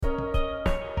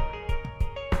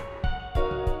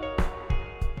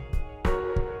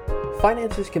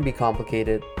Finances can be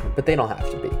complicated, but they don't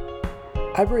have to be.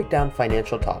 I break down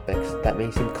financial topics that may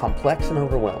seem complex and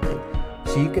overwhelming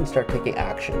so you can start taking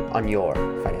action on your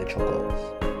financial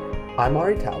goals. I'm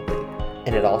Ari Taubig,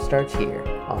 and it all starts here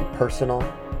on Personal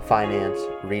Finance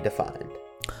Redefined.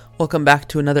 Welcome back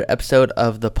to another episode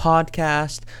of the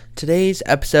podcast. Today's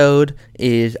episode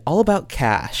is all about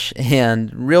cash.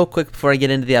 And real quick before I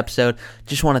get into the episode,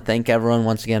 just want to thank everyone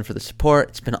once again for the support.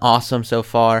 It's been awesome so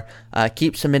far.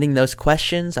 Keep submitting those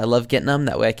questions. I love getting them.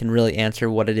 That way I can really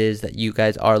answer what it is that you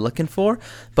guys are looking for.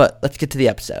 But let's get to the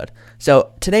episode.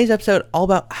 So today's episode all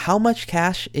about how much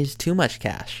cash is too much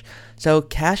cash. So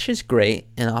cash is great,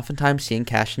 and oftentimes seeing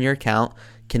cash in your account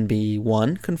can be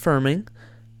 1, confirming,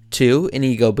 2, an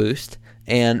ego boost,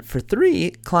 and for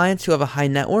 3, clients who have a high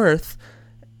net worth,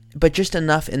 but just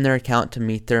enough in their account to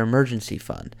meet their emergency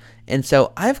fund. And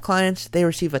so I have clients, they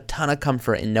receive a ton of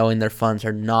comfort in knowing their funds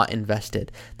are not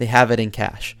invested. They have it in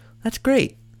cash. That's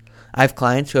great. I have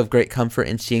clients who have great comfort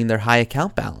in seeing their high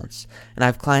account balance, and I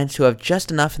have clients who have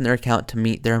just enough in their account to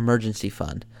meet their emergency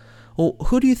fund. Well,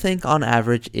 who do you think on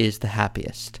average is the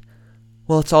happiest?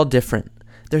 Well, it's all different.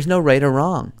 There's no right or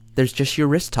wrong. There's just your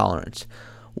risk tolerance.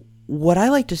 What I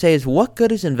like to say is, what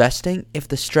good is investing if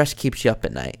the stress keeps you up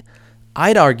at night?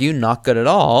 I'd argue not good at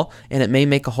all, and it may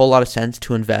make a whole lot of sense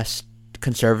to invest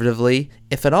conservatively,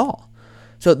 if at all.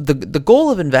 So the goal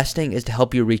of investing is to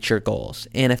help you reach your goals,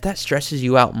 and if that stresses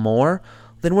you out more,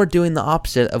 then we're doing the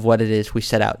opposite of what it is we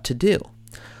set out to do.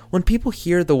 When people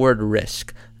hear the word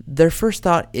risk, their first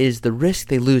thought is the risk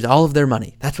they lose all of their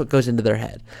money. That's what goes into their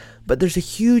head. But there's a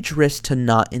huge risk to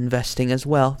not investing as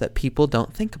well that people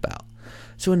don't think about.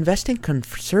 So investing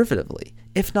conservatively,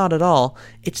 if not at all,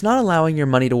 it's not allowing your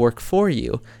money to work for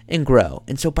you and grow.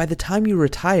 And so by the time you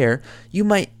retire, you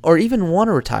might, or even want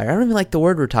to retire, I don't even like the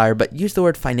word retire, but use the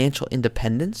word financial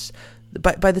independence.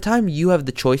 By the time you have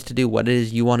the choice to do what it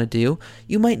is you want to do,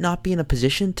 you might not be in a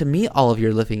position to meet all of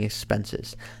your living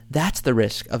expenses. That's the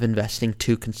risk of investing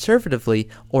too conservatively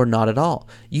or not at all.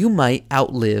 You might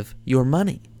outlive your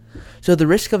money. So the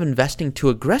risk of investing too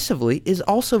aggressively is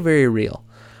also very real,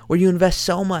 where you invest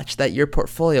so much that your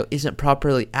portfolio isn't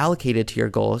properly allocated to your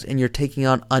goals and you're taking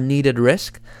on unneeded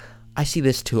risk. I see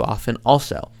this too often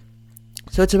also.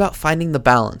 So it's about finding the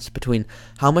balance between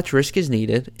how much risk is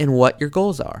needed and what your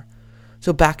goals are.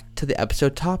 So back to the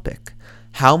episode topic.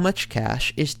 How much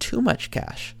cash is too much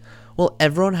cash? Well,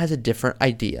 everyone has a different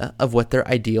idea of what their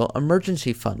ideal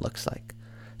emergency fund looks like.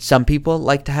 Some people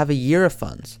like to have a year of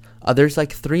funds, others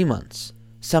like 3 months,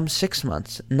 some 6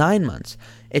 months, 9 months.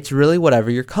 It's really whatever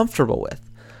you're comfortable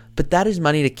with. But that is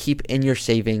money to keep in your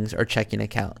savings or checking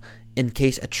account in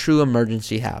case a true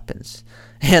emergency happens.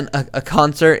 And a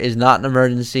concert is not an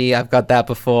emergency. I've got that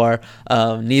before.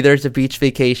 Neither is a beach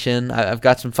vacation. I've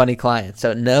got some funny clients.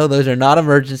 So no, those are not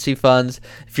emergency funds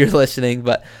if you're listening.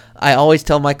 But I always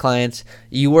tell my clients,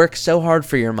 you work so hard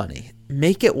for your money.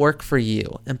 Make it work for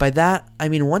you. And by that, I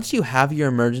mean once you have your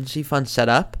emergency fund set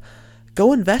up,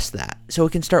 go invest that so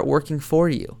it can start working for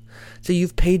you. So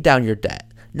you've paid down your debt.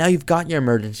 Now you've got your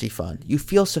emergency fund. You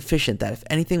feel sufficient that if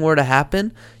anything were to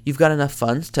happen, you've got enough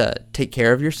funds to take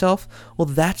care of yourself. Well,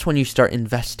 that's when you start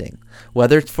investing.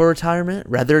 Whether it's for retirement,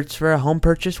 whether it's for a home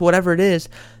purchase, whatever it is,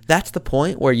 that's the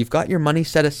point where you've got your money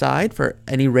set aside for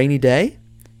any rainy day.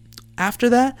 After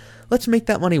that, let's make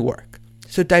that money work.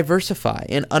 So diversify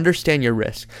and understand your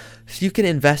risk so you can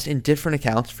invest in different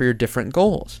accounts for your different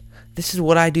goals. This is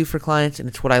what I do for clients, and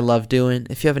it's what I love doing.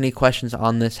 If you have any questions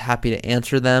on this, happy to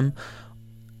answer them.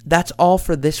 That's all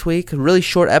for this week. A really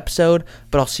short episode,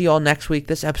 but I'll see you all next week.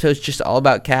 This episode is just all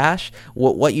about cash,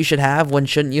 what you should have, when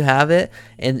shouldn't you have it.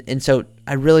 And so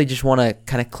I really just want to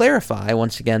kind of clarify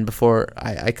once again before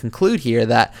I conclude here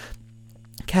that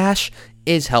cash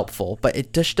is helpful, but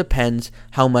it just depends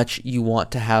how much you want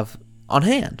to have on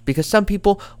hand, because some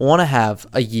people want to have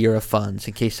a year of funds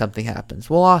in case something happens.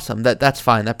 Well, awesome. That's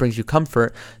fine. That brings you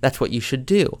comfort. That's what you should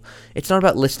do. It's not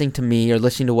about listening to me or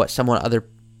listening to what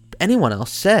anyone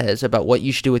else says about what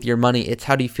you should do with your money. It's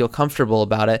how do you feel comfortable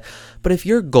about it. But if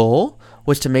your goal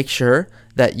was to make sure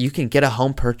that you can get a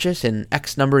home purchase in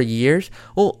X number of years,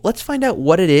 well, let's find out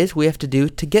what it is we have to do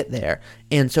to get there.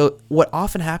 And so what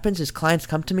often happens is clients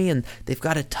come to me and they've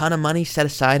got a ton of money set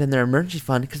aside in their emergency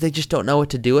fund because they just don't know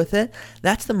what to do with it.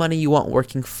 That's the money you want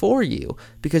working for you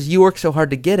because you work so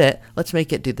hard to get it. Let's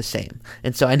make it do the same.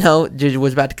 And so I know I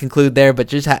was about to conclude there, but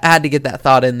just had to get that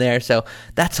thought in there. So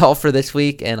that's all for this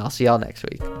week, and I'll see y'all next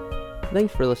week.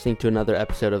 Thanks for listening to another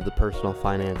episode of the Personal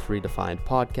Finance Redefined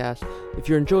podcast. If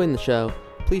you're enjoying the show,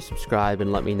 please subscribe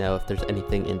and let me know if there's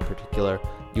anything in particular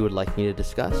you would like me to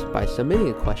discuss by submitting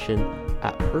a question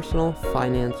at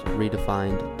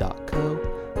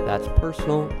personalfinanceredefined.co. That's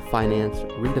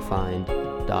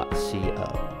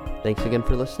personalfinanceredefined.co. Thanks again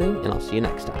for listening, and I'll see you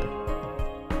next time.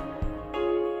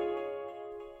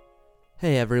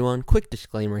 Hey everyone, quick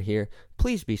disclaimer here.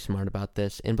 Please be smart about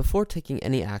this, and before taking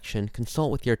any action, consult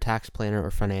with your tax planner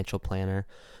or financial planner.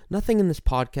 Nothing in this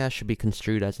podcast should be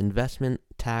construed as investment,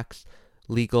 tax,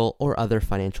 legal, or other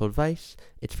financial advice.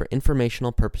 It's for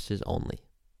informational purposes only.